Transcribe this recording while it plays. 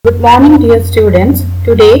Good morning dear students.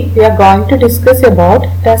 Today we are going to discuss about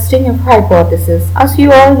testing of hypothesis. As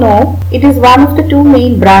you all know, it is one of the two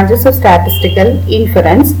main branches of statistical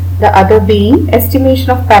inference, the other being estimation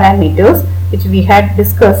of parameters, which we had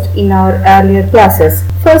discussed in our earlier classes.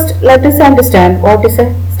 First, let us understand what is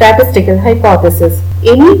a statistical hypothesis.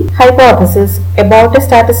 Any hypothesis about a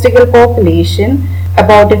statistical population,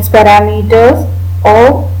 about its parameters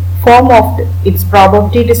or form of its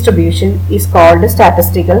probability distribution is called a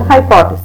statistical hypothesis.